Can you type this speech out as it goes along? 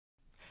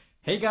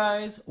Hey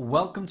guys,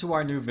 welcome to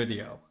our new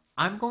video.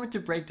 I'm going to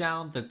break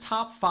down the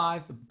top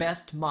 5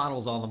 best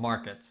models on the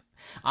market.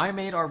 I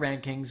made our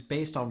rankings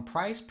based on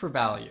price per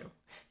value.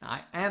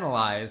 I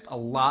analyzed a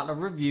lot of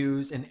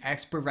reviews and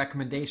expert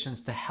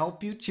recommendations to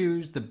help you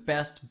choose the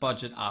best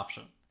budget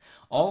option.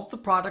 All of the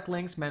product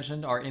links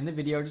mentioned are in the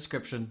video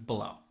description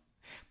below.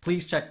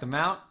 Please check them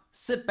out,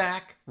 sit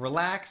back,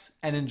 relax,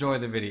 and enjoy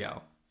the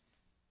video.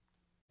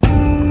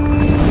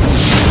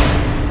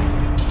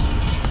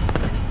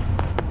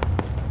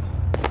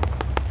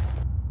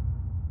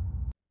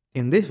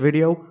 In this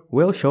video,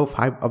 we'll show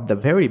 5 of the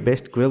very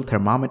best grill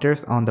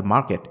thermometers on the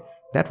market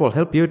that will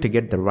help you to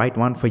get the right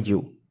one for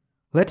you.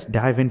 Let's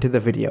dive into the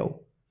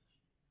video.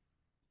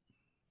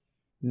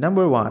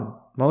 Number 1.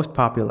 Most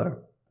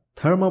popular.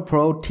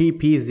 ThermoPro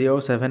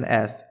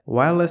TP07S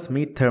Wireless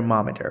Meat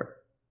Thermometer.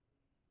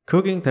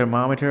 Cooking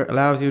thermometer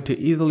allows you to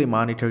easily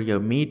monitor your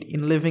meat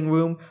in living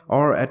room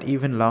or at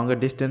even longer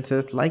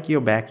distances like your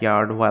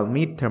backyard, while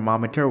meat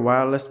thermometer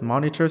wireless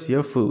monitors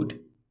your food.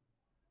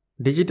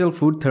 Digital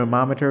food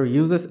thermometer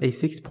uses a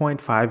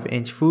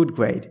 6.5-inch food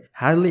grade,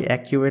 highly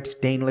accurate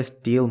stainless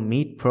steel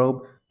meat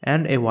probe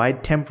and a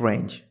wide temp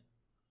range.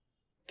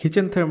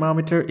 Kitchen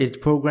thermometer is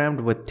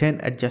programmed with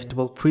 10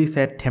 adjustable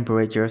preset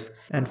temperatures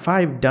and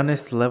 5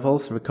 doneness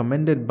levels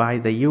recommended by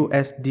the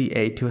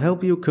USDA to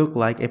help you cook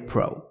like a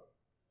pro.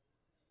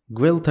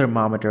 Grill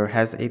thermometer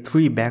has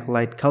 3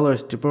 backlight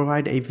colors to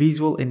provide a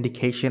visual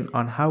indication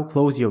on how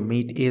close your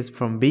meat is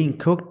from being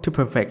cooked to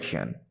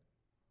perfection.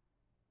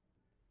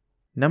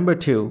 Number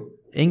 2.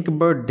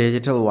 Inkbird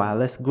Digital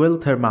Wireless Grill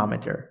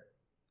Thermometer.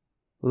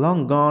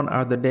 Long gone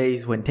are the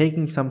days when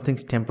taking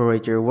something's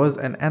temperature was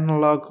an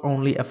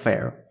analog-only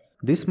affair.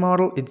 This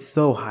model is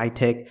so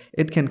high-tech,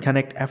 it can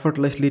connect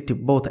effortlessly to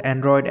both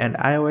Android and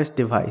iOS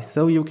device,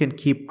 so you can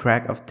keep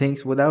track of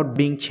things without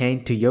being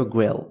chained to your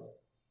grill.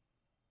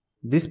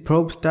 This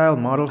probe-style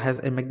model has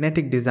a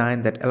magnetic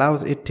design that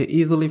allows it to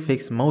easily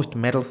fix most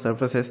metal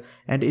surfaces,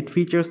 and it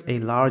features a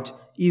large,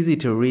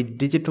 easy-to-read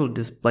digital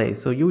display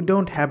so you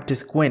don't have to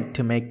squint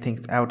to make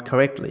things out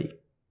correctly.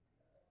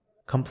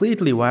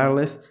 Completely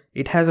wireless,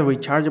 it has a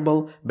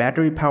rechargeable,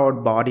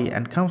 battery-powered body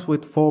and comes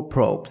with 4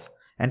 probes,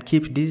 and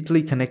keeps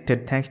digitally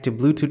connected thanks to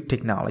Bluetooth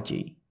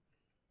technology.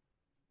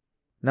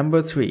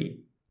 Number 3.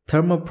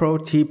 ThermoPro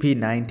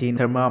TP19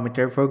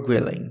 Thermometer for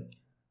Grilling.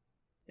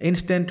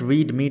 Instant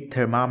Read Meat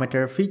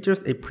Thermometer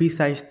features a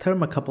precise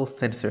thermocouple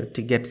sensor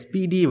to get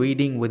speedy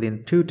reading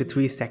within 2 to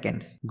 3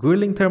 seconds.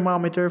 Grilling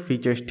thermometer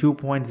features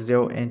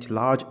 2.0-inch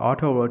large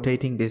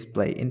auto-rotating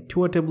display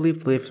intuitively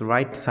flips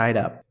right side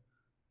up.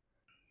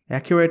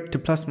 Accurate to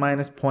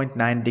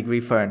 ±0.9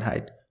 degree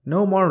Fahrenheit.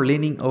 No more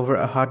leaning over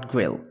a hot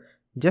grill.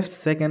 Just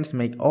seconds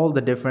make all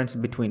the difference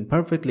between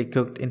perfectly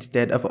cooked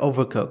instead of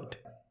overcooked.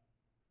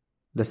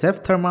 The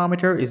SEF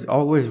thermometer is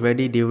always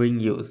ready during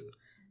use.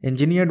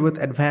 Engineered with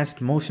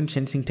advanced motion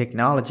sensing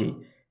technology,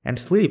 and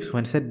sleeps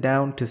when set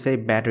down to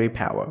save battery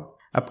power,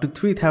 up to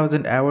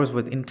 3000 hours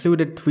with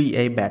included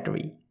 3A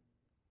battery.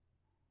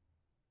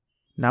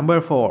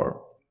 Number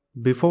 4.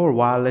 BFOUR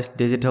Wireless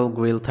Digital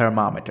Grill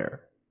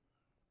Thermometer.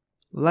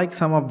 Like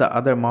some of the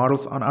other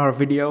models on our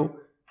video,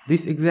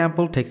 this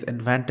example takes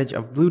advantage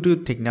of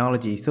Bluetooth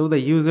technology so the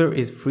user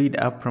is freed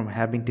up from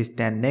having to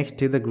stand next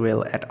to the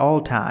grill at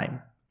all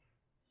time.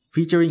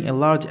 Featuring a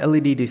large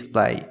LED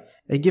display,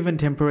 a given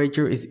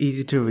temperature is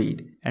easy to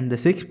read, and the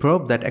 6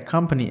 probes that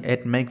accompany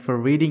it make for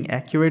reading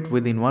accurate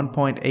within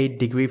 1.8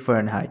 degree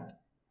Fahrenheit.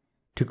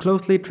 To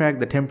closely track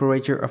the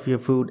temperature of your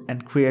food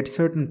and create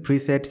certain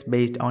presets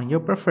based on your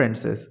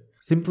preferences,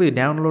 simply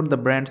download the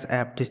brand's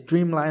app to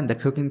streamline the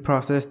cooking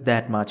process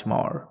that much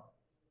more.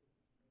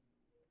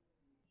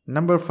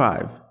 Number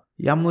 5.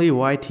 Yumli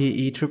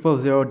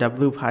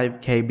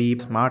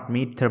YTE000W5KB Smart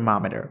Meat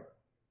Thermometer.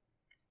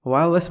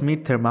 Wireless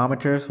meat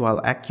thermometers, while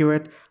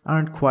accurate,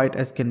 aren't quite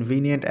as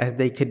convenient as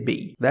they could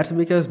be. That's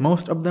because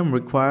most of them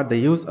require the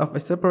use of a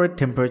separate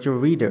temperature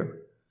reader.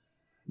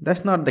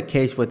 That's not the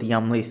case with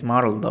Yumli's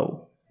model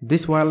though.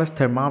 This wireless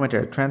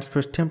thermometer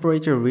transfers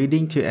temperature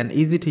reading to an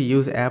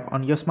easy-to-use app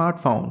on your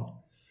smartphone.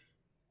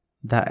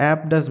 The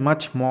app does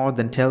much more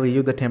than tell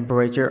you the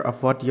temperature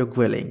of what you're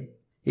grilling.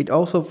 It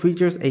also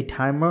features a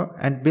timer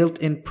and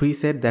built-in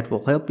preset that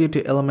will help you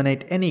to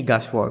eliminate any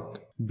guesswork.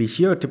 Be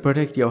sure to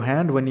protect your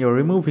hand when you're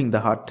removing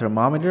the hot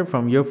thermometer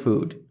from your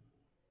food.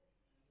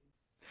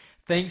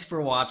 Thanks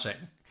for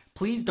watching.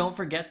 Please don't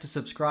forget to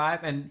subscribe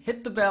and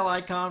hit the bell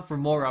icon for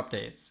more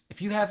updates.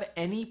 If you have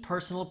any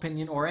personal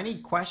opinion or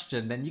any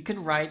question, then you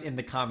can write in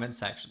the comment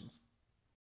sections.